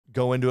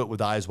go into it with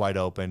eyes wide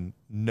open,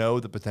 know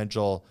the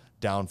potential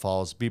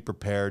downfalls, be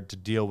prepared to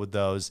deal with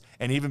those,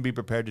 and even be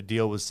prepared to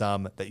deal with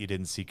some that you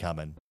didn't see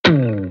coming.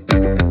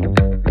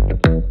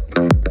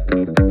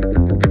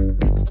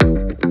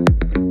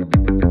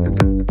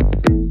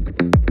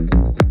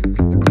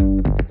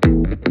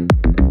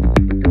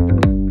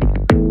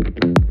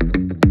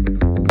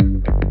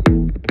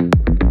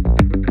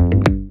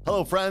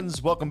 Hello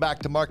friends, welcome back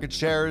to Market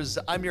Shares.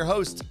 I'm your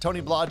host,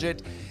 Tony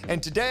Blodgett,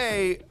 and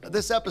today,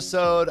 this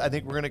episode, I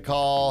think we're going to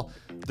call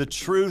The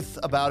Truth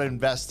About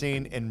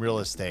Investing in Real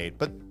Estate.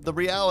 But the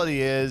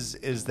reality is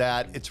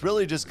that it's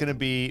really just going to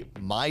be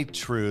my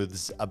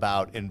truths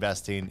about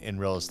investing in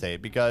real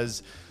estate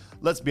because,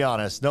 let's be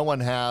honest, no one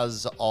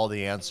has all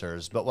the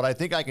answers. But what I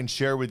think I can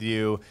share with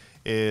you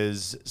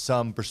is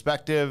some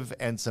perspective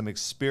and some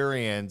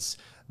experience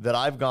that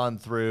I've gone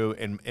through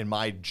in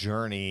my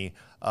journey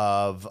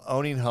of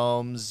owning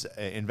homes,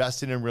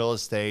 investing in real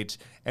estate,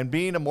 and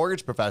being a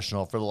mortgage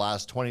professional for the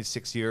last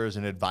 26 years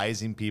and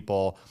advising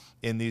people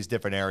in these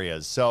different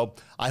areas. So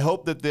I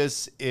hope that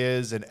this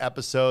is an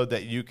episode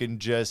that you can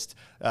just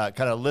kind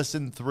of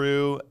listen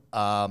through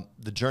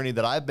the journey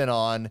that I've been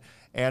on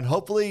and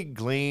hopefully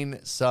glean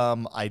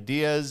some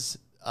ideas,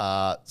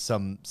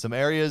 some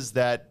areas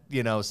that,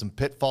 some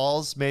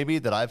pitfalls maybe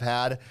that I've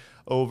had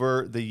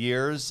over the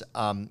years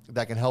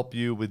that can help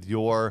you with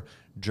your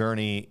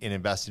journey in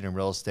investing in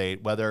real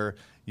estate. Whether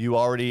you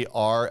already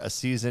are a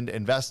seasoned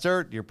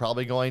investor, you're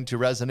probably going to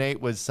resonate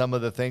with some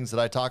of the things that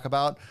I talk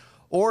about.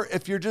 Or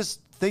if you're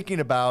just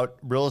thinking about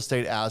real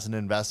estate as an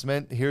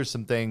investment, here's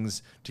some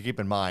things to keep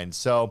in mind.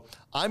 So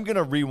I'm going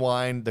to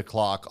rewind the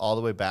clock all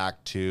the way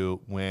back to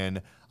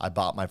when I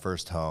bought my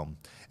first home.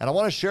 And I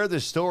want to share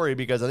this story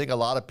because I think a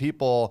lot of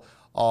people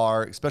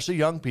are, especially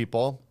young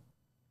people,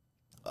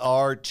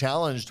 are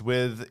challenged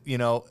with,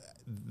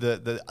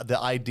 the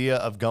idea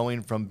of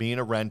going from being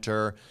a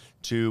renter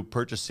to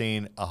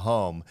purchasing a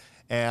home.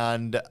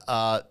 And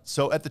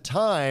so at the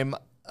time,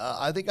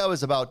 I think I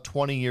was about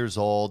 20 years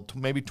old,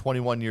 maybe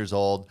 21 years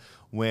old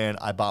when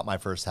I bought my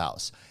first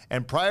house.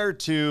 And prior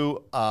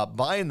to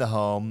buying the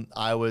home,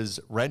 I was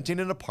renting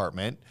an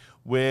apartment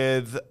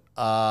with,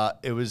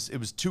 it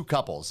was two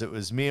couples. It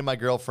was me and my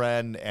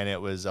girlfriend, and it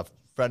was a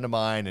friend of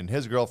mine and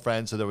his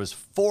girlfriend. So there was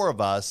four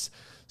of us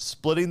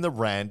splitting the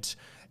rent.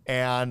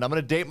 And I'm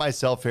going to date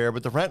myself here,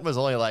 but the rent was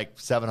only like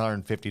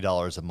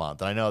 $750 a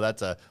month. And I know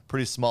that's a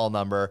pretty small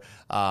number,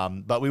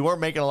 but we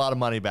weren't making a lot of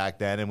money back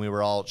then, and we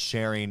were all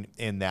sharing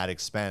in that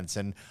expense.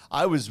 And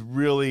I was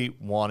really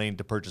wanting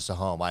to purchase a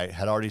home. I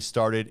had already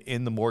started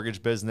in the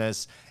mortgage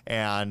business,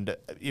 and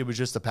it was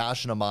just a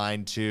passion of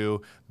mine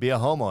to be a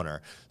homeowner.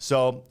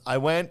 So I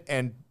went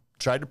and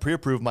tried to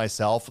pre-approve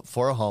myself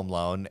for a home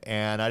loan,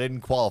 and I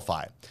didn't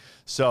qualify.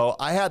 So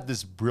I had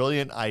this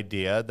brilliant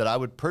idea that I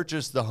would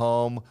purchase the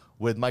home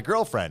with my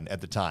girlfriend at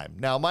the time.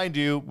 Now, mind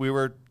you, we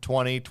were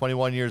 20,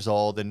 21 years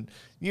old, and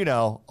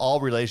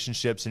all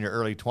relationships in your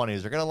early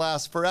 20s are going to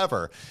last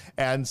forever.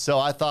 And so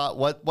I thought,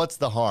 what's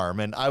the harm?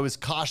 And I was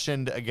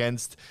cautioned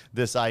against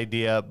this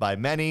idea by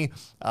many,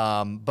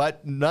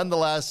 but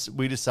nonetheless,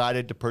 we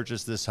decided to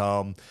purchase this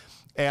home.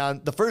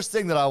 And the first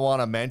thing that I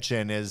want to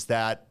mention is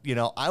that,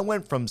 I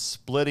went from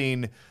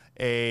splitting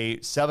a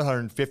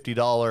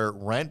 $750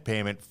 rent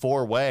payment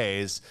four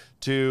ways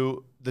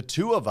to the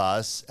two of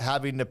us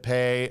having to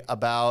pay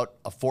about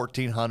a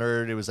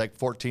 $1,400. It was like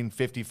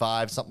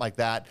 $1,455, something like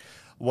that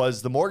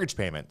was the mortgage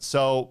payment.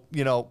 So,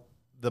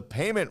 the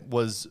payment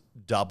was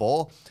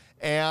double,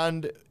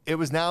 and it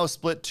was now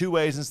split two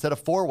ways instead of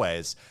four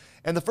ways.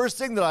 And the first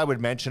thing that I would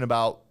mention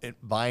about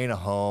buying a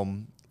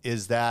home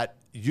is that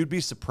you'd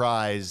be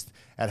surprised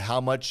at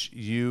how much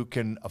you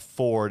can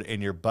afford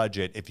in your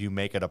budget if you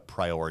make it a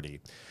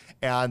priority.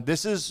 And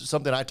this is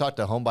something I talk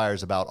to home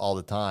buyers about all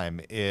the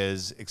time,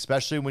 is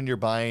especially when you're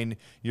buying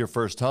your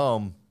first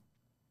home,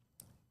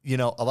 a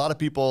lot of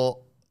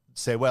people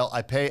say, well,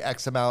 I pay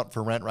X amount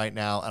for rent right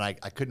now, and I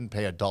couldn't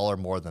pay a dollar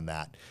more than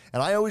that.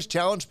 And I always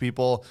challenge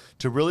people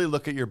to really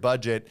look at your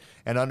budget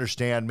and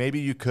understand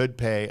maybe you could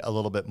pay a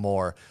little bit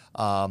more.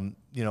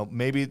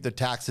 Maybe the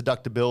tax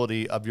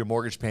deductibility of your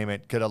mortgage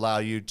payment could allow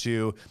you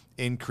to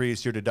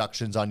increase your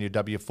deductions on your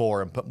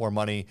W-4 and put more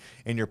money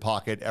in your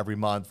pocket every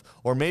month.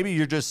 Or maybe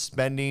you're just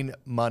spending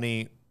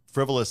money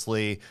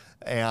frivolously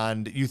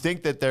and you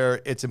think that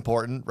it's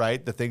important,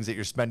 right? The things that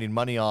you're spending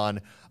money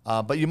on.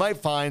 But you might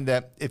find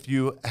that if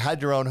you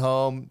had your own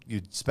home,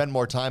 you'd spend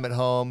more time at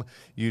home.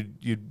 You'd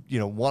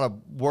want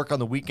to work on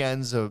the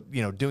weekends of,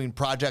 doing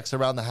projects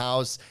around the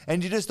house,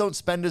 and you just don't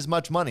spend as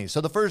much money.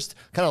 So the first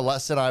kind of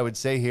lesson I would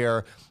say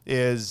here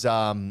is,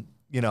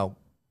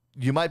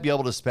 you might be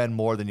able to spend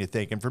more than you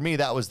think. And for me,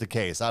 that was the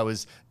case. I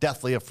was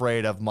definitely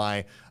afraid of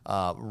my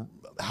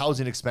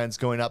housing expense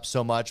going up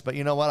so much, but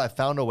you know what? I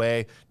found a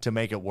way to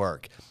make it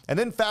work. And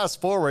then fast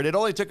forward, it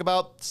only took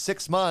about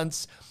 6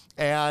 months,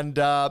 and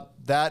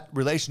that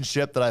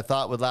relationship that I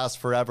thought would last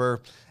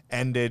forever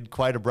ended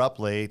quite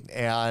abruptly.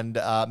 And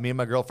me and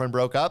my girlfriend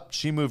broke up.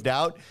 She moved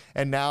out,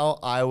 and now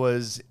I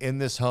was in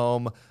this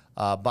home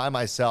by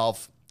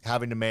myself,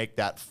 having to make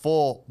that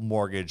full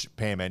mortgage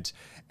payment.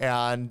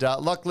 And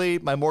luckily,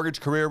 my mortgage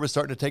career was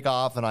starting to take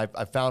off, and I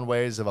found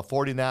ways of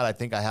affording that. I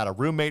think I had a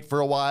roommate for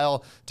a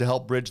while to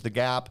help bridge the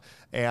gap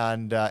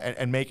and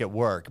make it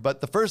work. But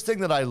the first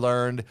thing that I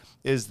learned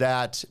is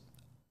that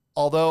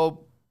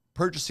although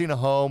purchasing a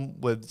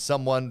home with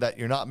someone that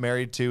you're not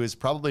married to is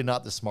probably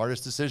not the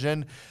smartest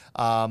decision,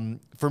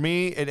 for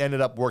me, it ended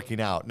up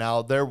working out.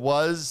 Now, there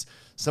was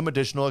some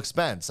additional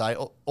expense. I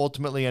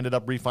ultimately ended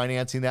up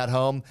refinancing that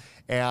home,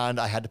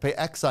 and I had to pay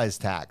excise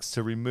tax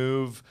to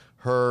remove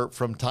her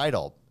from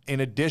title,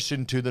 in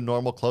addition to the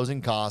normal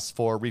closing costs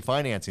for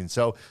refinancing.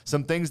 So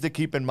some things to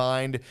keep in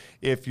mind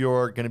if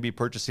you're going to be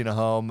purchasing a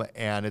home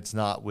and it's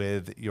not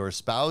with your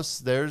spouse.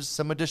 There's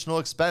some additional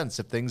expense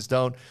if things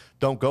don't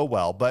go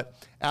well. But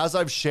as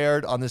I've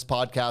shared on this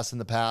podcast in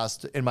the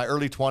past, in my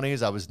early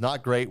 20s, I was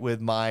not great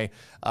with my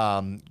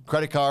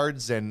credit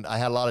cards, and I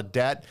had a lot of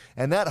debt.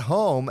 And that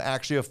home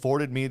actually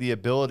afforded me the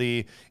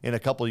ability in a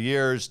couple of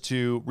years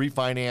to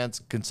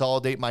refinance,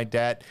 consolidate my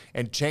debt,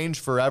 and change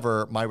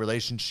forever my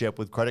relationship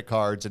with credit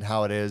cards and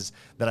how it is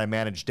that I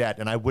manage debt.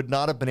 And I would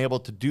not have been able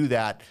to do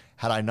that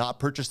had I not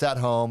purchased that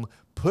home,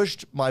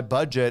 pushed my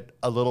budget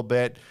a little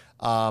bit,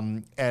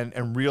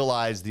 and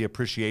realize the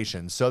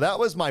appreciation. So that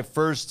was my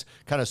first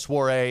kind of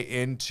soiree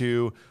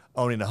into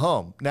owning a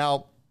home.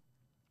 Now,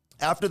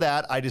 after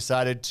that, I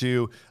decided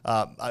to,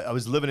 I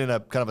was living in a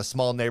kind of a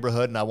small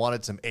neighborhood, and I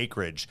wanted some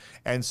acreage.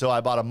 And so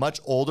I bought a much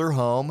older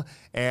home,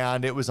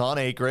 and it was on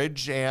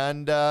acreage.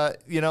 And, I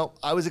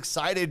was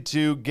excited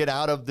to get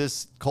out of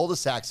this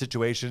cul-de-sac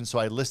situation. So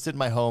I listed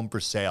my home for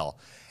sale,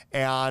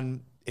 and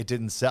it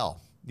didn't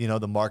sell.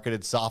 The market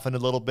had softened a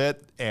little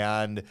bit,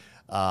 and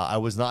I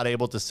was not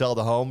able to sell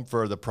the home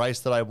for the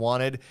price that I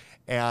wanted.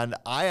 And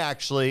I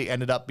actually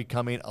ended up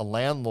becoming a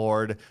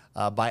landlord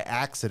by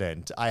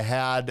accident. I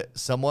had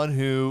someone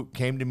who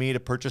came to me to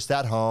purchase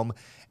that home,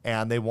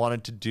 and they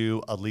wanted to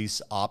do a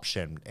lease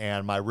option.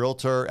 And my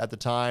realtor at the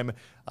time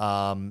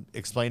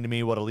explained to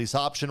me what a lease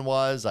option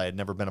was. I had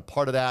never been a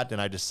part of that,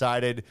 and I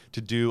decided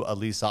to do a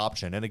lease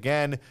option. And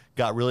again,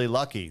 got really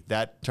lucky.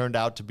 That turned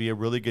out to be a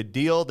really good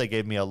deal. They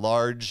gave me a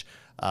large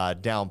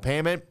down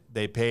payment.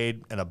 They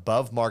paid an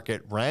above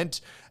market rent,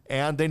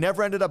 and they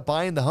never ended up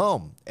buying the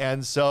home.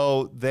 And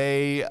so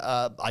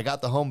I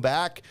got the home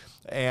back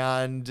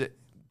and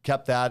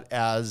kept that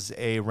as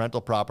a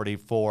rental property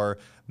for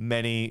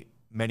many,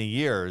 many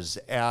years.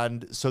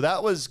 And so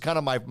that was kind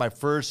of my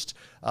first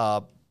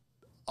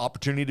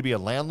opportunity to be a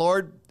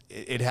landlord.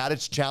 It had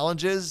its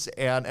challenges,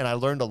 and I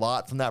learned a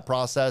lot from that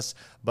process,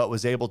 but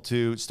was able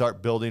to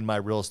start building my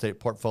real estate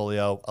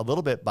portfolio a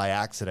little bit by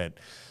accident.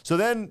 So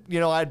then,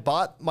 I'd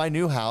bought my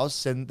new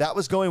house, and that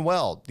was going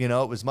well. It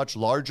was much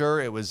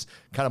larger. It was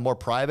kind of more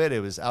private.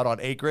 It was out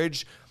on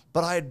acreage,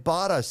 but I had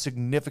bought a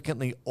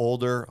significantly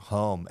older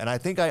home. And I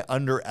think I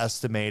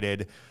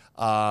underestimated,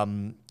 what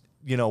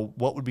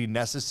would be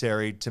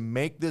necessary to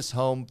make this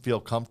home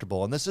feel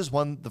comfortable. And this is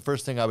the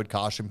first thing I would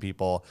caution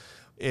people.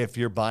 If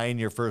you're buying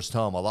your first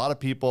home, a lot of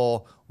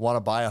people want to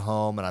buy a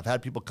home, and I've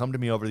had people come to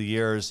me over the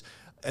years,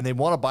 and they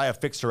want to buy a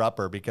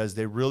fixer-upper because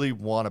they really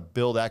want to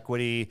build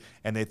equity,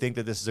 and they think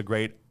that this is a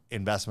great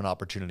investment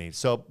opportunity.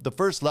 So the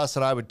first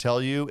lesson I would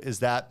tell you is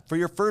that for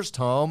your first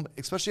home,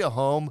 especially a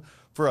home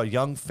for a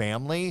young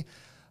family,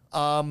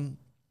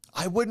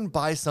 I wouldn't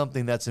buy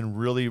something that's in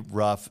really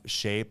rough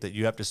shape that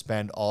you have to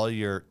spend all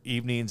your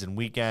evenings and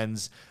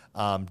weekends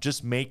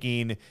just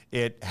making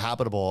it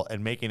habitable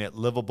and making it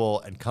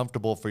livable and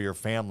comfortable for your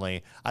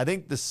family. I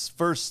think this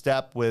first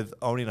step with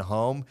owning a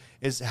home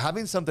is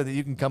having something that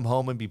you can come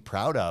home and be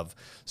proud of.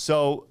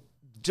 So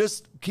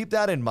just keep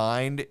that in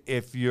mind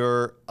if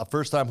you're a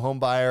first-time home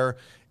buyer,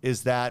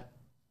 is that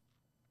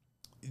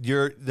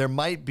there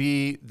might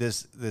be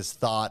this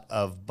thought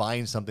of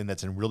buying something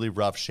that's in really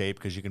rough shape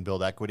because you can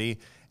build equity.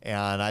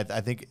 And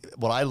I think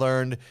what I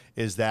learned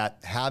is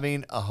that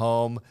having a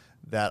home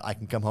that I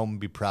can come home and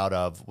be proud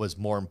of was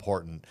more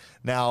important.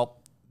 Now,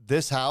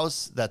 this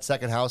house, that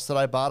second house that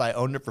I bought, I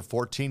owned it for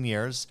 14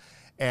 years,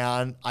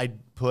 and I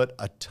put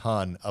a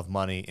ton of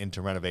money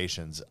into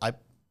renovations. I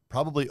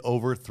probably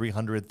over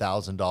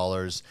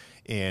 $300,000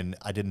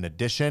 I did an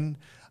addition.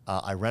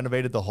 I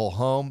renovated the whole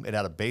home. It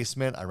had a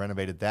basement. I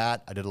renovated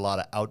that. I did a lot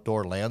of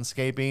outdoor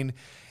landscaping.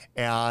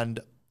 And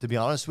to be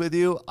honest with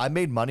you, I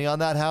made money on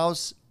that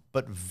house,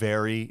 but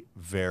very,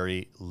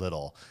 very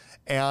little.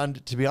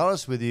 And to be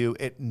honest with you,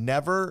 it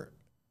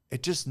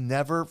just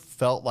never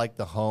felt like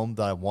the home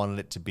that I wanted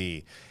it to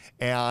be.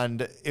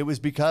 And it was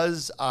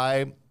because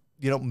I,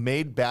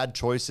 made bad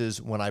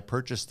choices when I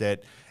purchased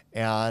it.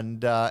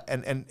 And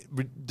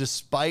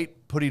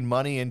despite putting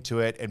money into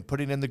it and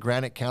putting in the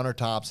granite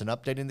countertops and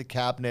updating the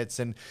cabinets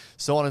and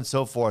so on and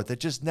so forth, it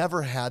just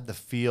never had the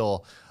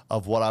feel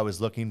of what I was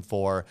looking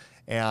for.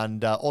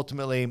 And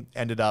ultimately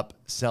ended up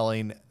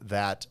selling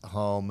that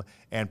home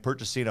and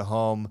purchasing a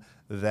home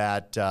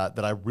that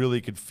I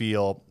really could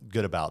feel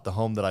good about, the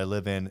home that I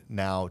live in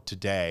now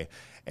today.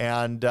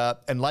 And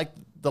like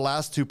the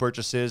last two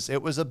purchases,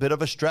 it was a bit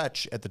of a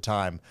stretch at the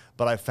time,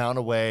 but I found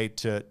a way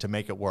to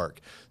make it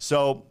work.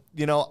 So,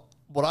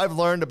 what I've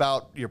learned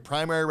about your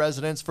primary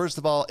residence, first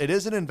of all, it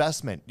is an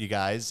investment, you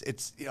guys.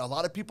 It's, a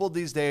lot of people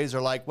these days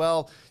are like,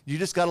 well, you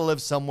just got to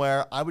live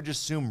somewhere. I would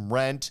just assume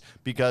rent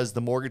because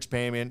the mortgage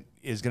payment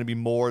is going to be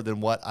more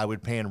than what I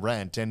would pay in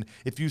rent. And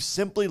if you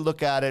simply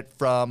look at it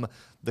from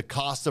the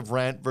cost of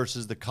rent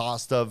versus the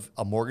cost of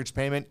a mortgage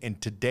payment in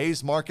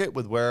today's market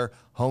with where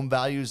home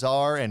values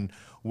are and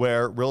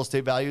where real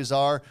estate values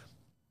are,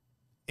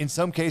 in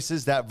some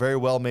cases, that very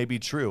well may be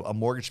true. A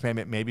mortgage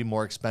payment may be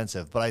more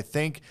expensive, but I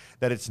think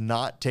that it's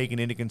not taking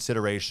into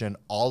consideration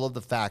all of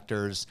the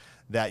factors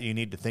that you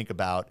need to think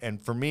about.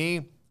 And for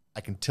me,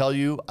 I can tell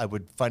you, I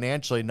would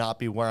financially not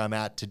be where I'm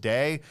at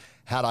today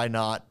had I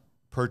not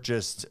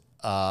purchased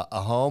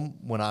a home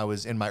when I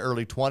was in my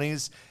early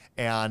 20s.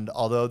 And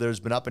although there's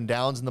been up and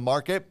downs in the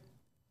market,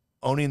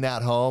 owning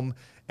that home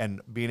and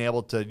being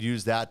able to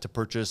use that to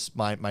purchase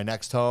my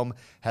next home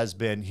has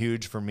been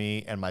huge for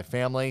me and my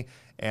family.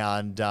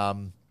 And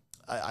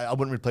I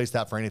wouldn't replace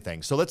that for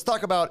anything. So let's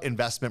talk about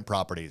investment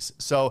properties.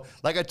 So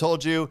like I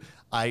told you,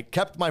 I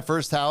kept my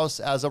first house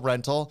as a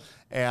rental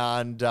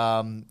and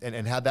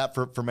had that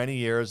for many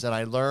years. And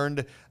I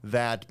learned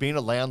that being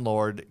a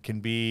landlord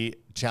can be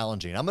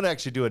challenging. I'm going to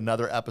actually do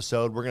another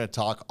episode. We're going to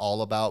talk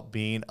all about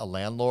being a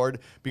landlord,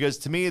 because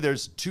to me,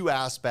 there's two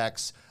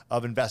aspects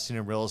of investing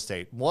in real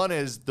estate. One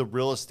is the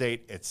real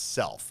estate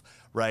itself,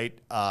 right?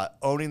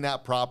 Owning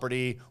that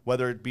property,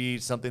 whether it be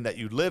something that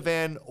you live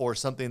in or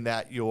something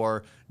that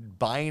you're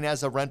buying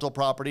as a rental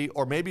property,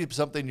 or maybe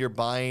something you're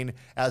buying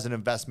as an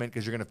investment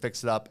because you're going to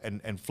fix it up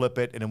and flip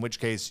it, and in which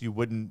case you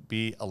wouldn't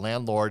be a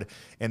landlord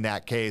in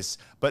that case.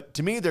 But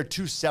to me, they're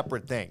two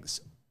separate things.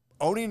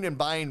 Owning and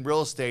buying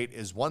real estate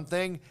is one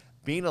thing.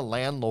 Being a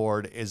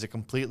landlord is a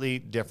completely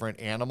different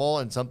animal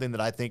and something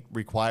that I think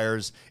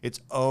requires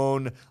its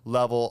own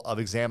level of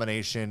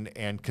examination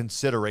and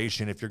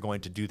consideration if you're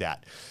going to do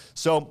that.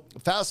 So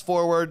fast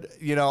forward,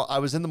 I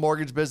was in the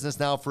mortgage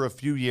business now for a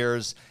few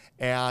years,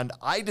 and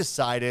I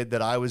decided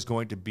that I was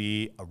going to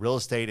be a real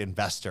estate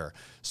investor.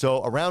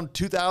 So around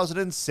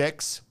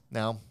 2006,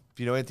 now, if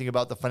you know anything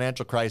about the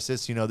financial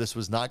crisis, this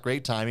was not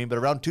great timing, but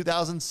around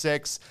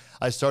 2006,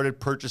 I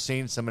started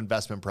purchasing some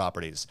investment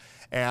properties.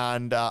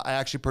 And I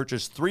actually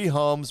purchased 3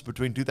 homes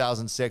between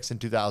 2006 and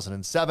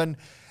 2007.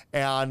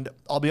 And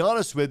I'll be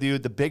honest with you,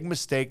 the big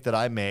mistake that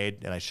I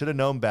made, and I should have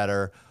known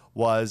better,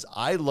 was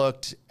I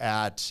looked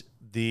at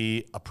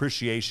the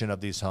appreciation of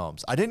these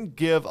homes. I didn't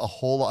give a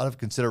whole lot of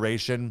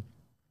consideration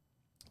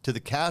to the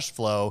cash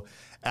flow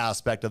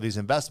aspect of these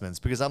investments,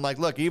 because I'm like,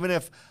 look, even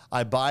if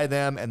I buy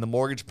them and the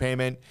mortgage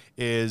payment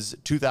is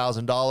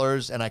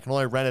 $2,000 and I can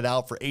only rent it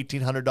out for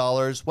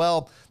 $1,800,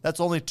 well, that's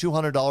only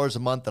 $200 a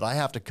month that I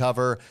have to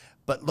cover.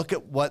 But look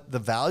at what the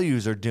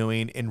values are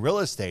doing in real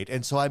estate.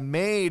 And so I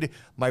made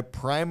my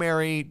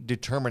primary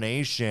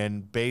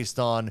determination based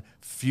on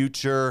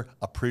future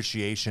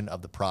appreciation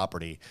of the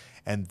property.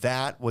 And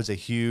that was a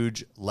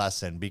huge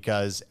lesson,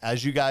 because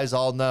as you guys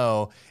all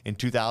know, in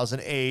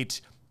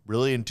 2008,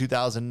 really in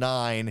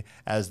 2009,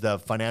 as the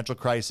financial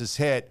crisis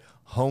hit,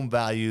 home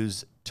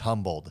values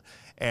tumbled.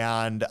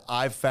 And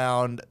I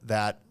found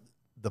that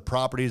the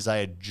properties I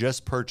had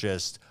just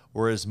purchased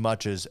were as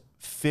much as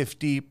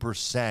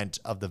 50%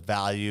 of the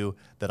value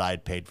that I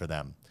had paid for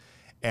them.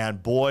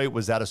 And boy,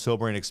 was that a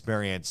sobering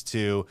experience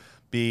to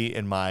be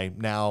in my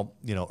now,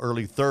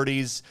 early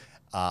 30s.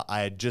 I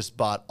had just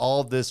bought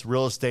all of this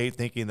real estate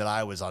thinking that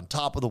I was on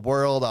top of the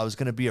world. I was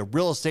going to be a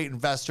real estate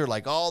investor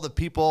like all the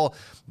people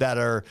that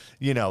are,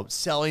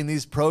 selling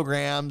these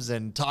programs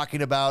and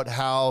talking about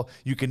how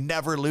you can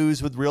never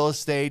lose with real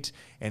estate.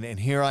 And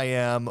here I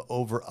am,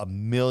 over $1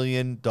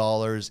 million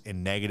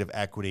in negative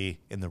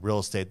equity in the real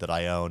estate that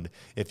I owned,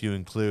 if you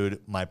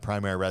include my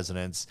primary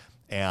residence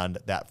and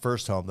that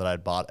first home that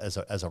I'd bought as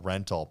a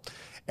rental.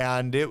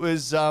 And it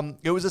was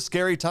a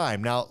scary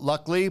time. Now,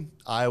 luckily,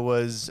 I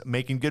was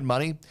making good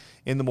money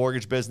in the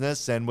mortgage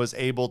business and was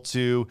able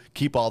to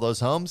keep all those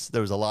homes.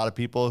 There was a lot of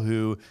people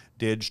who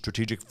did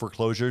strategic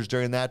foreclosures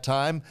during that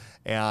time.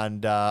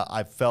 And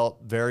I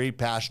felt very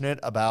passionate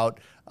about,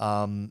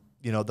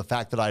 the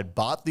fact that I'd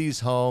bought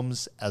these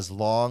homes as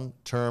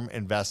long-term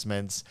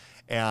investments.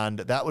 And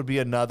that would be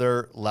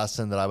another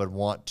lesson that I would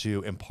want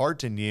to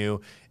impart in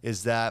you,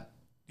 is that,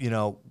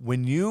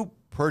 when you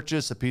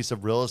purchase a piece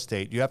of real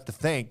estate, you have to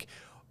think,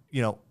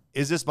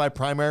 is this my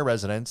primary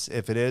residence?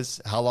 If it is,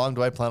 how long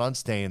do I plan on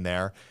staying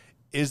there?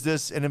 Is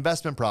this an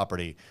investment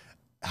property?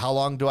 How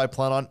long do I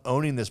plan on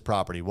owning this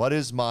property? What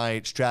is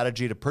my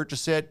strategy to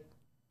purchase it,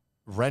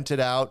 rent it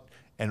out,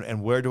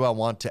 and where do I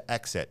want to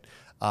exit?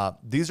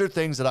 These are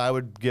things that I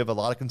would give a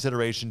lot of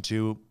consideration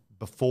to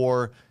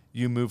before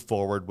you move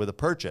forward with a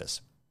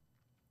purchase.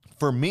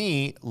 For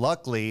me,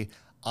 luckily,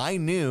 I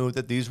knew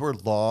that these were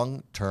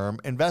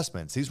long-term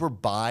investments. These were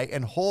buy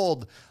and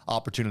hold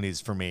opportunities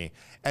for me.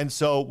 And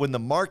so when the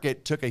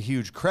market took a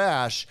huge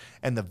crash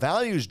and the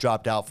values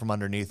dropped out from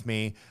underneath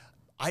me,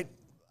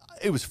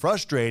 it was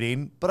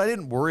frustrating, but I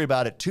didn't worry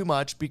about it too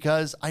much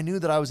because I knew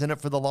that I was in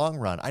it for the long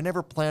run. I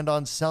never planned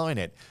on selling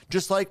it.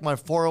 Just like my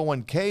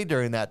 401k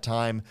during that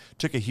time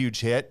took a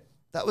huge hit,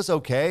 that was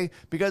okay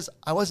because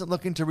I wasn't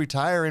looking to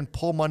retire and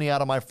pull money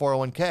out of my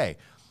 401k.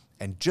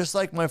 And just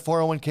like my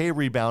 401k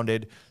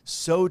rebounded,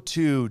 so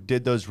too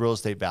did those real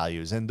estate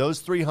values. And those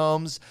 3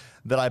 homes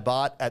that I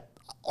bought at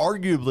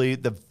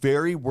arguably the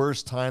very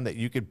worst time that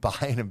you could buy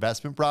an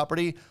investment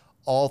property,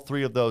 all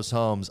 3 of those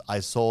homes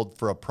I sold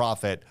for a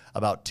profit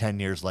about 10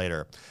 years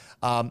later.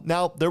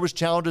 Now, there was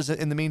challenges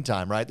in the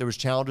meantime, right? There was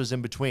challenges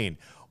in between.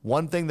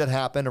 One thing that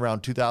happened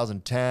around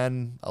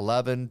 2010,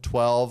 11,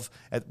 12,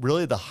 at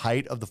really the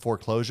height of the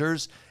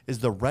foreclosures, is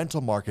the rental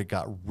market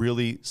got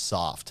really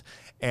soft.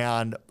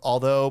 And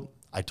although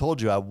I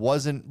told you I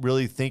wasn't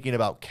really thinking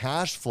about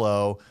cash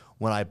flow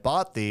when I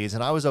bought these,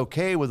 and I was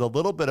okay with a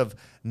little bit of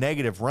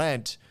negative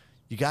rent,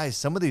 you guys,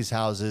 some of these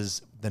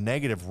houses, the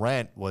negative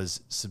rent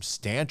was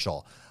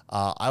substantial.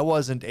 I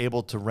wasn't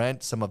able to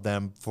rent some of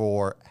them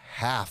for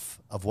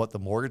half of what the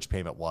mortgage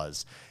payment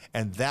was.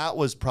 And that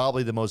was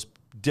probably the most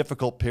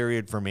difficult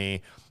period for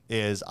me.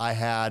 Is I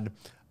had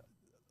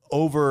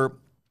over,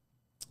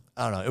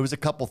 I don't know, it was a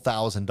couple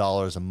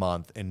 $1,000s a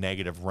month in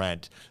negative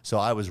rent. So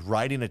I was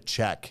writing a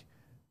check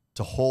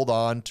to hold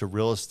on to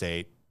real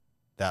estate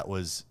that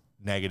was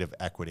negative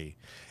equity.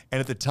 And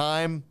at the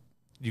time,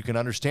 you can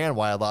understand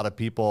why a lot of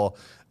people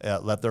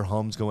let their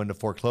homes go into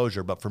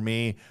foreclosure. But for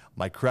me,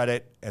 my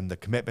credit and the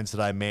commitments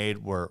that I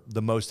made were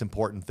the most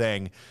important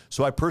thing.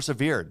 So I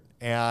persevered.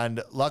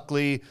 And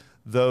luckily,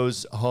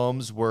 those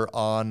homes were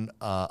on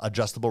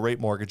adjustable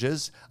rate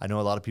mortgages. I know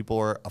a lot of people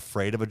are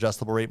afraid of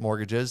adjustable rate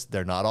mortgages.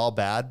 They're not all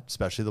bad,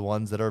 especially the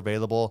ones that are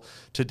available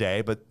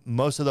today. But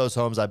most of those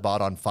homes I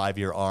bought on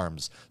 5-year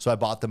ARMs. So I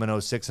bought them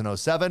in 06 and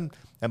 07.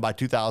 And by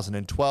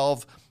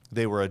 2012,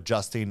 they were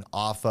adjusting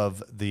off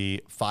of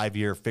the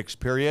 5-year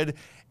fixed period,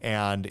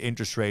 and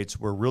interest rates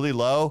were really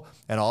low.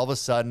 And all of a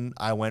sudden,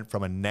 I went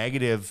from a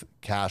negative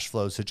cash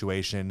flow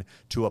situation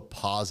to a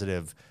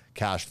positive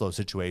cash flow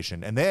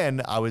situation. And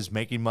then I was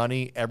making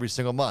money every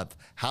single month.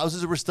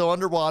 Houses were still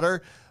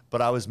underwater,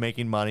 but I was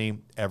making money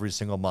every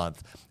single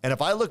month. And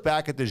if I look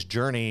back at this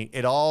journey,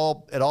 it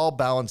all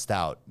balanced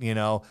out. You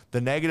know,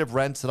 the negative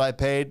rents that I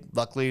paid,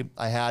 luckily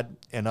I had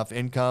enough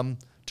income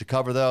to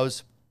cover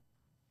those.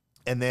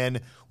 And then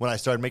when I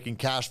started making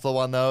cash flow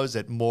on those,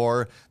 it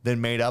more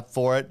than made up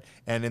for it.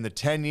 And in the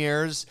 10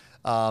 years,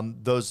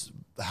 those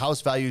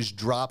house values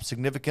dropped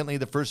significantly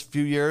the first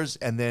few years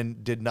and then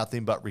did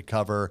nothing but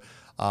recover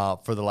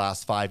for the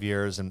last 5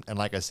 years. And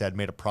like I said,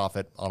 made a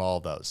profit on all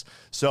of those.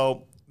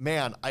 So,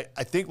 man, I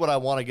think what I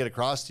want to get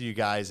across to you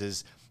guys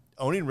is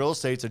owning real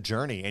estate's a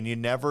journey, and you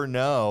never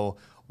know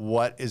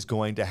what is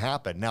going to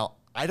happen. Now,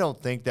 I don't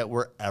think that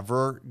we're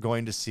ever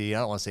going to see,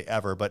 I don't want to say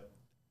ever, but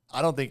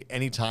I don't think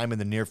any time in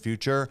the near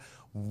future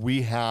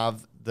we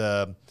have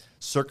the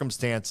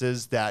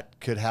circumstances that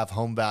could have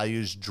home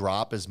values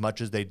drop as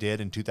much as they did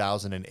in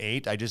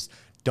 2008. I just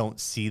don't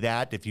see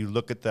that. If you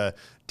look at the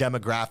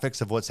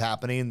demographics of what's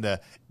happening, the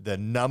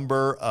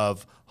number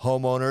of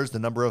homeowners, the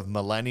number of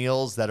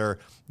millennials that are,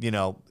 you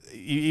know,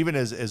 even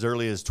as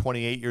early as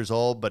 28 years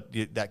old, but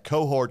that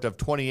cohort of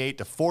 28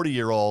 to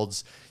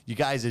 40-year-olds, you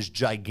guys, is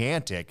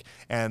gigantic.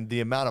 And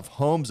the amount of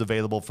homes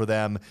available for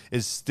them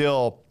is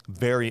still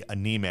very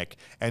anemic.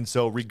 And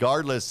so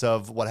regardless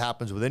of what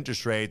happens with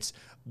interest rates,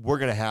 we're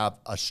going to have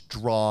a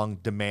strong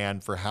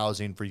demand for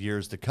housing for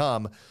years to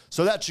come.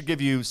 So that should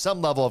give you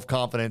some level of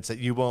confidence that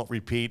you won't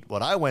repeat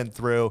what I went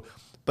through.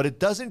 But it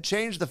doesn't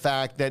change the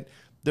fact that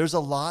there's a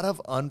lot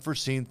of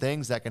unforeseen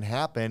things that can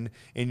happen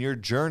in your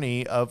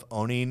journey of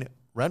owning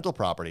rental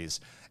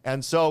properties.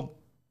 And so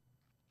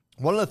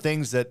one of the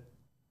things that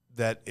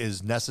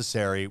is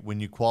necessary when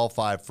you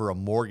qualify for a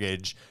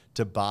mortgage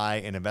to buy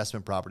an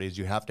investment property is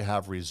you have to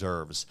have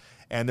reserves.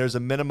 And there's a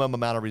minimum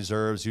amount of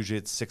reserves. Usually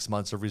it's 6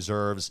 months of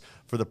reserves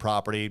for the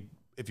property.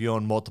 If you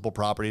own multiple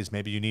properties,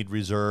 maybe you need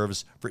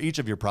reserves for each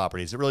of your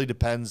properties. It really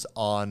depends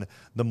on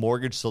the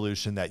mortgage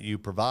solution that you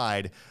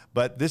provide.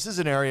 But this is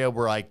an area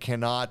where I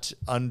cannot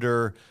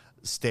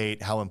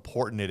understate how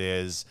important it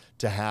is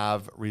to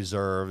have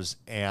reserves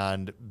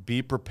and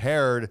be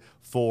prepared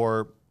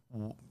for,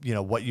 you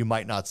know, what you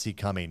might not see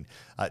coming.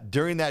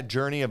 During that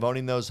journey of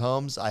owning those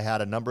homes, I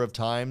had a number of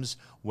times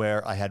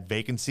where I had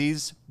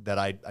vacancies that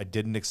I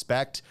didn't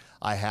expect.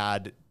 I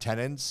had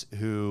tenants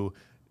who,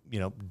 you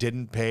know,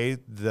 didn't pay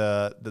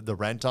the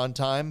rent on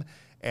time.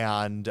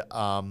 And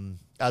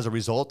as a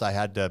result, I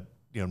had to,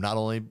 you know, not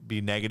only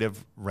be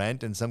negative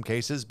rent in some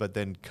cases, but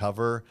then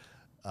cover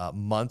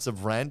months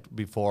of rent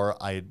before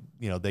they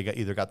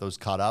either got those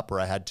caught up or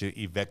I had to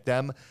evict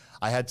them.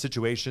 I had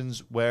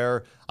situations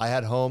where I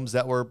had homes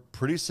that were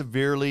pretty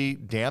severely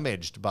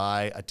damaged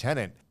by a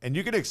tenant. And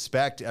you can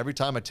expect every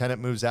time a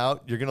tenant moves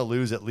out, you're going to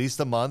lose at least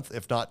a month,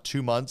 if not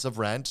 2 months of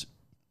rent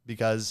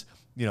because,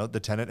 you know, the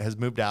tenant has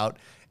moved out.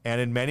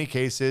 And in many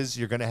cases,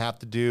 you're going to have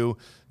to do,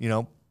 you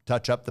know,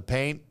 touch up the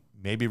paint,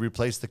 maybe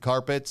replace the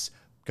carpets,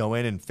 go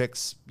in and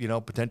fix, you know,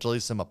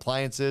 potentially some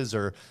appliances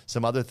or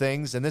some other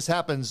things. And this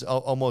happens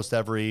almost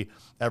every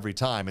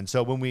time. And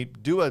so when we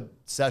do a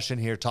session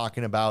here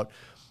talking about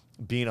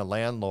being a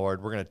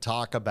landlord, we're going to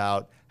talk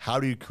about how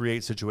do you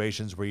create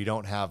situations where you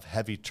don't have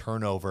heavy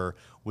turnover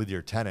with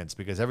your tenants,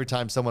 because every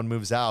time someone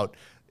moves out,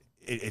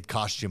 it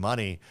costs you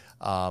money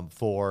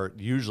for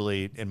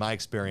usually, in my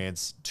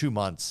experience, 2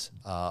 months,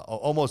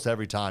 almost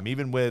every time,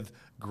 even with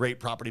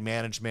great property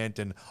management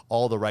and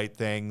all the right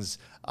things.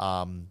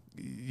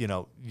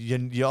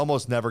 You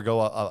almost never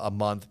go a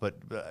month, but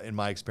in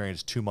my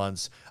experience, 2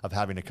 months of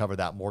having to cover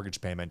that mortgage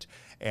payment.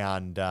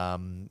 And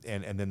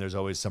then there's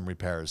always some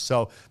repairs.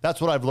 So that's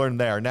what I've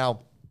learned there. Now,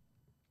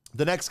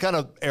 the next kind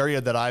of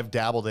area that I've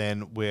dabbled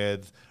in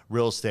with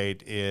real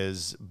estate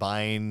is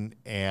buying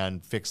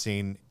and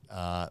fixing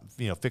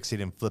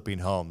and flipping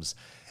homes.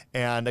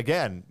 And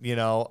again,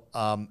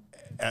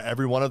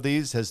 every one of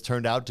these has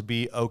turned out to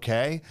be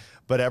okay,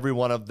 but every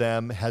one of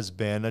them has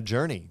been a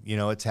journey.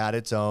 It's had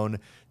its own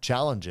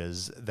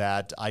challenges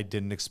that I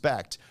didn't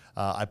expect.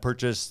 I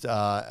purchased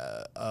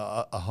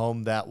a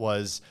home that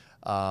was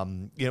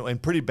in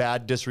pretty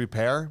bad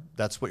disrepair.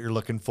 That's what you're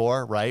looking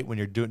for, right? When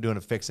you're doing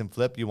a fix and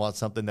flip, you want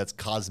something that's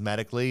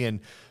cosmetically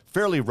in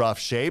fairly rough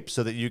shape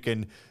so that you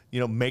can,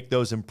 make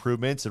those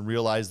improvements and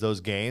realize those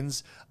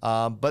gains.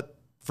 But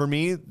for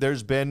me,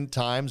 there's been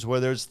times where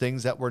there's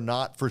things that were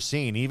not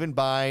foreseen, even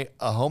by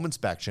a home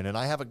inspection. And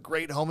I have a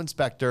great home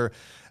inspector,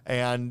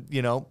 and,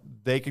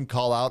 they can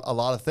call out a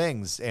lot of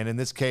things. And in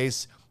this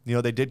case,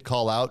 they did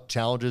call out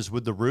challenges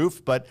with the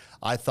roof, but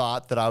I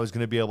thought that I was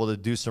going to be able to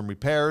do some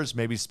repairs,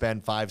 maybe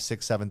spend $5,000,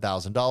 $6,000,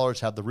 $7,000,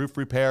 have the roof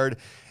repaired.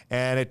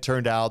 And it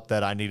turned out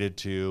that I needed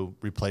to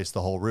replace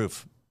the whole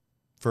roof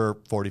for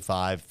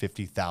 $45,000,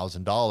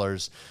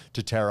 $50,000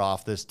 to tear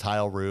off this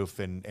tile roof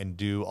and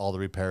do all the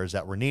repairs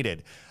that were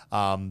needed.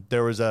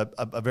 There was a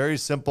very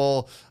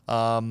simple,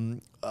 wall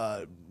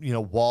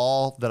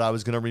that I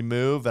was going to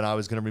remove, and I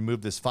was going to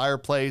remove this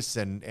fireplace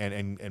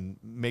and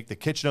make the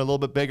kitchen a little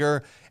bit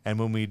bigger. And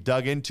when we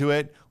dug into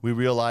it, we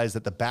realized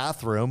that the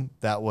bathroom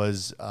that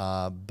was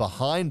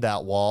behind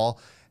that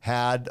wall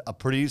had a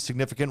pretty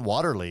significant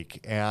water leak,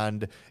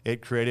 and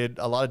it created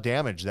a lot of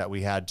damage that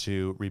we had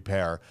to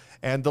repair.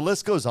 And the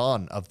list goes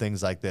on of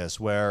things like this,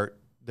 where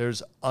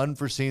there's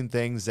unforeseen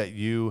things that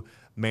you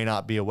may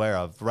not be aware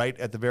of. Right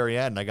at the very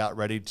end, I got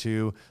ready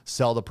to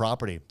sell the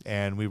property,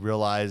 and we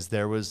realized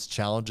there was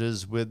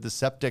challenges with the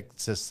septic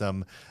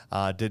system,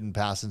 didn't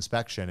pass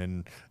inspection.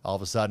 And all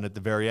of a sudden at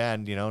the very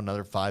end,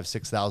 another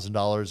 $5,000,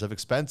 $6,000 of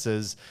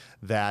expenses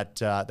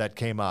that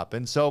came up.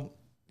 And so,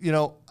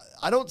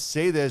 I don't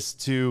say this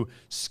to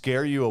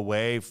scare you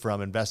away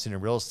from investing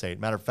in real estate.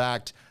 Matter of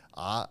fact,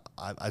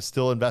 I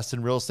still invest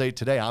in real estate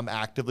today. I'm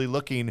actively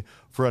looking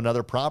for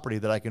another property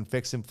that I can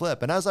fix and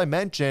flip. And as I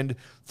mentioned,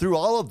 through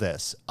all of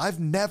this, I've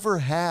never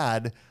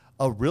had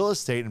a real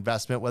estate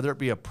investment, whether it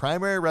be a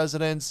primary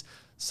residence,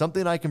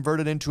 something I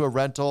converted into a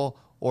rental,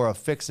 or a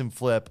fix and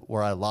flip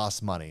where I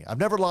lost money. I've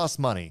never lost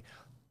money,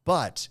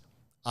 but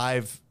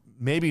I've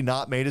maybe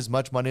not made as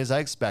much money as I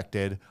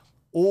expected,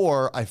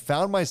 or I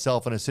found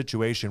myself in a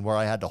situation where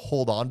I had to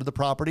hold on to the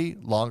property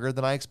longer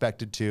than I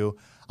expected to.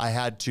 I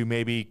had to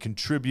maybe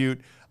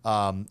contribute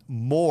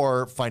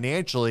more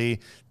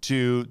financially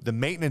to the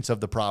maintenance of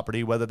the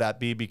property, whether that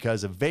be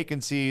because of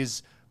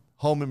vacancies,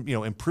 home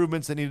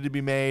improvements that needed to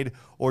be made,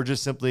 or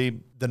just simply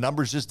the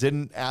numbers just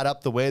didn't add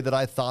up the way that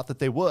I thought that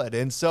they would.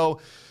 And so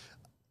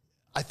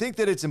I think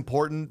that it's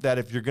important that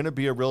if you're going to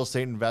be a real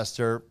estate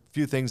investor, a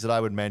few things that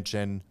I would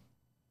mention: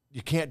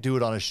 you can't do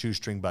it on a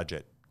shoestring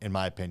budget. In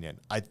my opinion,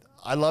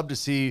 I love to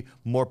see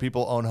more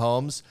people own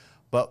homes,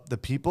 but the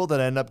people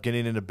that end up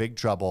getting into big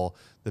trouble,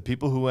 the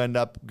people who end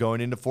up going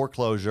into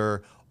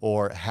foreclosure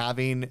or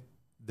having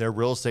their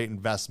real estate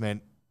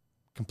investment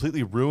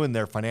completely ruin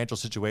their financial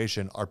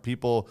situation, are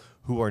people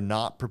who are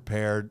not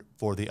prepared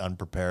for the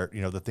unprepared,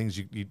 the things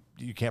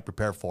you can't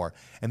prepare for.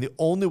 And the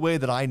only way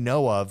that I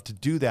know of to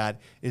do that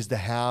is to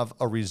have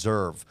a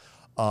reserve.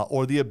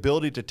 Or the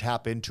ability to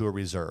tap into a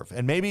reserve.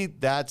 And maybe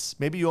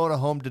you own a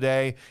home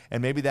today,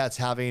 and maybe that's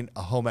having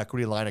a home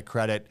equity line of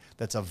credit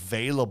that's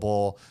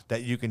available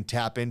that you can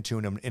tap into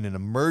in an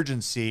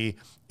emergency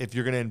if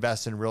you're going to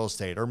invest in real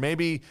estate. Or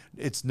maybe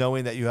it's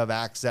knowing that you have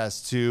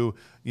access to,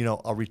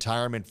 a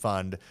retirement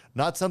fund,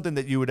 not something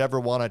that you would ever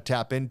want to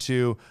tap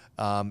into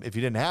if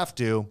you didn't have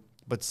to,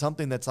 but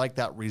something that's like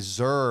that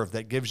reserve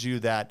that gives you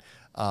that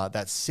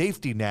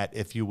safety net,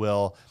 if you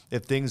will,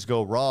 if things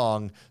go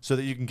wrong, so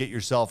that you can get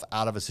yourself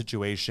out of a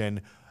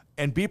situation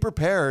and be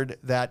prepared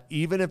that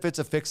even if it's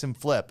a fix and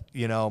flip,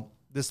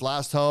 this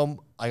last home,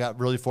 I got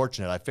really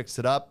fortunate. I fixed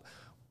it up.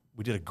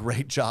 We did a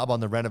great job on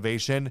the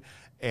renovation.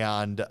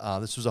 And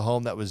this was a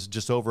home that was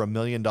just over $1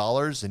 million.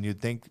 And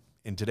you'd think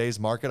in today's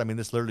market,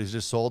 this literally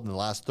just sold in the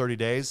last 30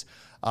 days.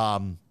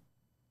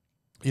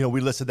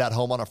 We listed that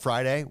home on a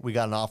Friday. We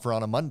got an offer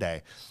on a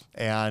Monday,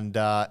 and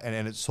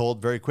it sold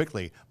very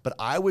quickly. But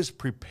I was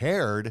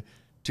prepared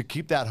to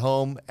keep that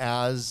home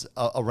as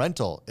a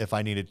rental if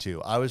I needed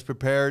to. I was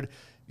prepared,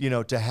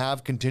 to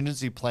have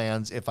contingency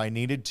plans if I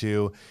needed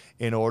to,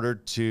 in order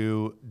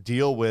to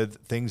deal with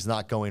things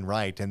not going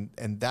right.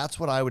 And that's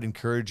what I would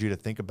encourage you to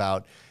think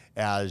about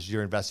as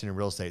you're investing in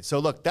real estate. So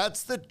look,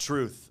 that's the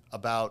truth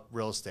about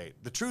real estate.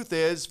 The truth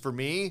is, for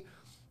me,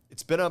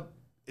 it's been a,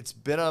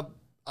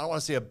 I don't want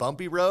to say a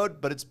bumpy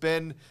road, but it's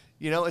been,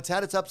 it's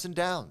had its ups and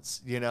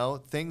downs.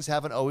 Things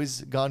haven't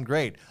always gone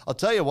great. I'll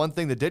tell you one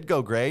thing that did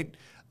go great.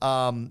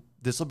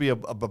 This will be a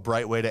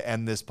bright way to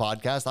end this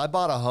podcast. I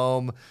bought a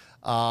home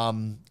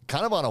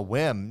kind of on a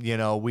whim.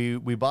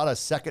 We bought a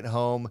second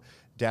home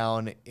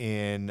down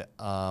in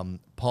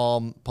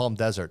Palm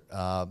Desert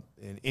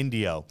in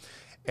Indio.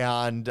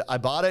 And I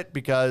bought it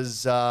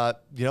because,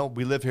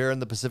 we live here in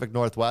the Pacific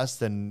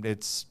Northwest, and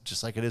it's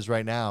just like it is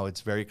right now.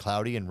 It's very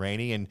cloudy and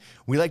rainy, and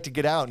we like to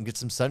get out and get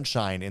some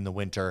sunshine in the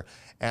winter.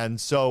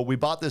 And so we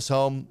bought this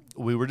home.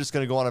 We were just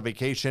going to go on a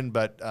vacation,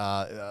 but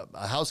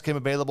a house came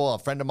available. A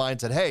friend of mine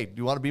said, "Hey, do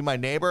you want to be my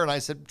neighbor?" And I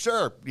said,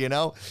 "Sure," and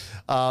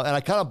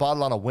I kind of bought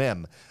it on a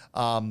whim.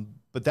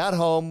 But that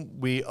home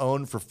we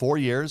owned for 4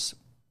 years.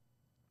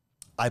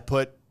 I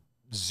put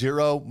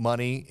zero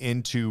money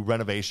into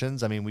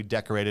renovations. I mean, we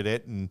decorated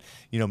it and,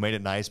 made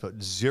it nice,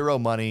 but zero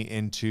money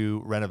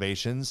into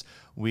renovations.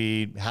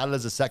 We had it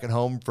as a second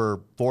home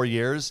for 4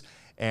 years,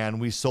 and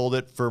we sold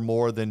it for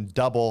more than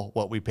double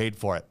what we paid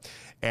for it.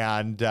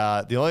 And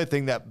the only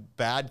thing that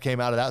bad came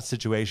out of that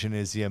situation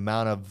is the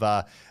amount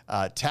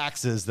of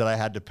taxes that I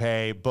had to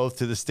pay, both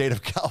to the state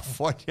of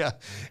California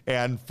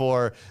and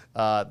for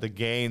the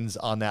gains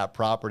on that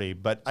property.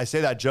 But I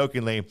say that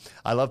jokingly.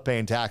 I love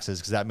paying taxes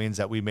because that means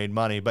that we made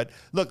money. But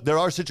look, there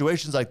are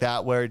situations like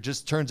that where it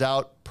just turns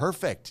out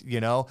perfect.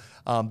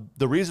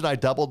 The reason I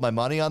doubled my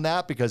money on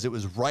that, because it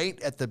was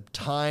right at the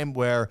time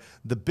where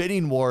the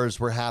bidding wars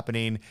were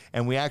happening,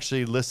 and we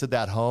actually listed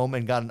that home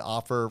and got an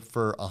offer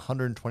for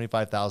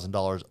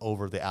 $125,000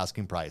 over the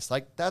asking price.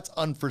 Like, that's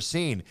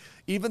unforeseen.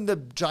 Even the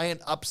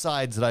giant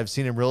upsides that I've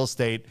seen in real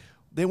estate,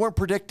 they weren't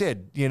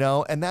predicted,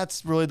 and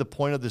that's really the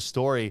point of this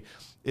story,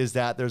 is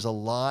that there's a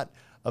lot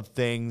of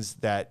things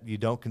that you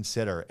don't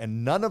consider,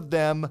 and none of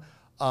them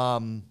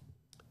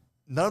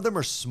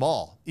are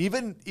small.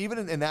 Even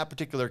in that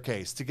particular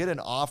case, to get an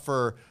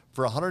offer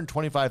for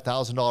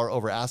 $125,000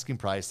 over asking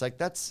price, like,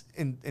 that's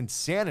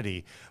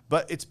insanity.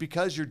 But it's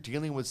because you're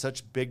dealing with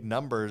such big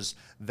numbers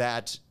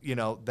that,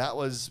 that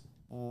was,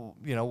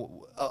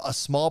 a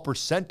small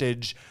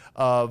percentage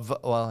of,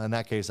 well, in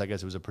that case, I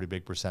guess it was a pretty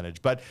big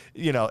percentage, but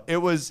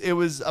it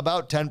was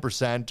about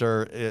 10%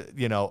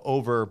 or,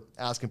 over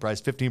asking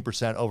price,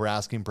 15% over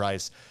asking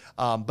price.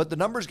 But the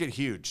numbers get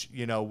huge,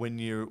 when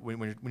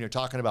you're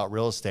talking about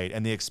real estate,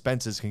 and the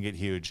expenses can get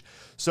huge.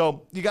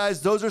 So you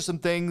guys, those are some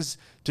things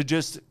to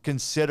just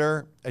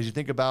consider as you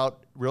think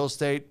about real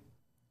estate.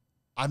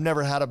 I've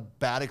never had a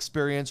bad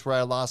experience where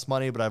I lost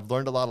money, but I've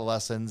learned a lot of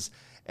lessons,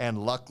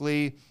 and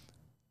luckily,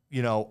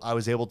 I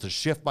was able to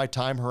shift my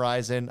time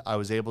horizon. I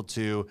was able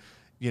to,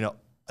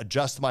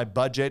 adjust my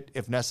budget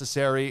if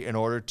necessary in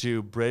order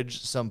to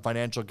bridge some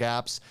financial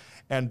gaps.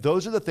 And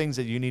those are the things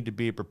that you need to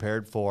be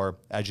prepared for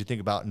as you think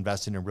about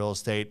investing in real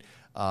estate.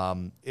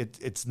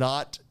 It's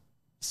not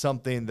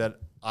something that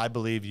I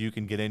believe you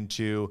can get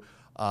into.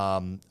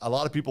 A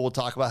lot of people will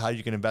talk about how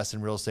you can invest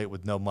in real estate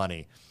with no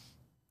money.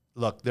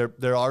 Look,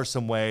 there are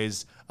some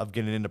ways of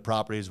getting into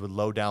properties with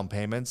low down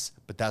payments,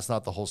 but that's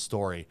not the whole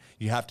story.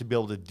 You have to be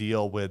able to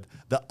deal with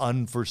the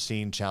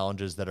unforeseen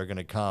challenges that are going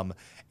to come.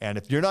 And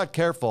if you're not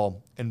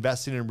careful,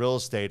 investing in real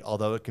estate,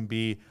 although it can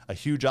be a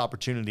huge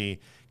opportunity,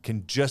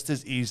 can just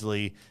as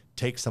easily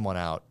take someone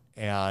out,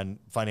 and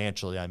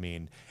financially,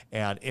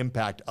 and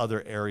impact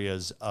other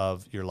areas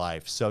of your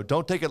life. So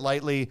don't take it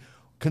lightly.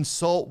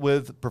 Consult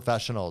with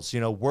professionals,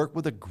 work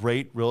with a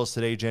great real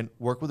estate agent,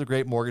 work with a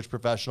great mortgage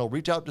professional,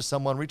 reach out to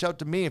someone, reach out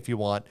to me if you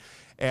want,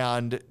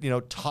 and,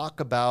 talk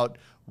about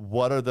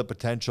what are the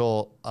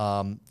potential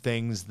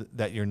things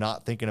that you're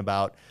not thinking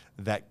about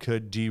that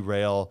could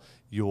derail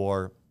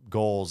your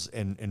goals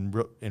in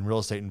real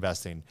estate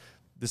investing.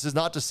 This is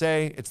not to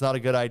say it's not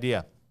a good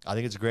idea. I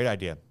think it's a great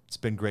idea. It's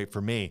been great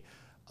for me.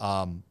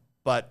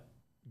 But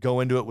go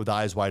into it with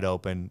eyes wide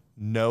open,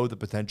 know the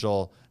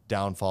potential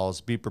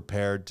downfalls, be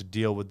prepared to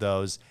deal with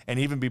those, and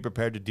even be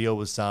prepared to deal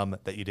with some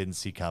that you didn't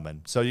see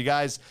coming. So you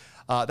guys,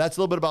 that's a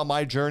little bit about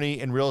my journey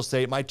in real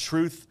estate, my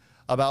truth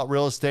about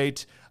real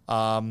estate.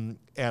 And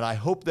I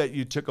hope that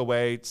you took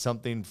away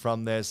something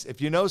from this. If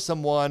you know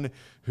someone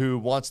who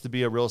wants to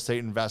be a real estate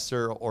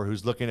investor or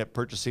who's looking at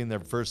purchasing their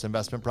first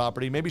investment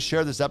property, maybe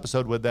share this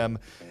episode with them,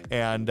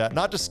 and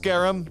not to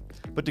scare them,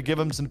 but to give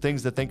them some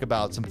things to think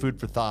about, some food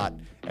for thought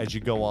as you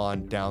go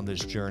on down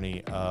this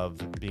journey of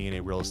being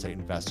a real estate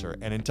investor.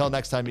 And until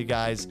next time, you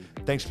guys,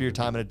 thanks for your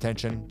time and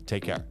attention.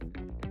 Take care.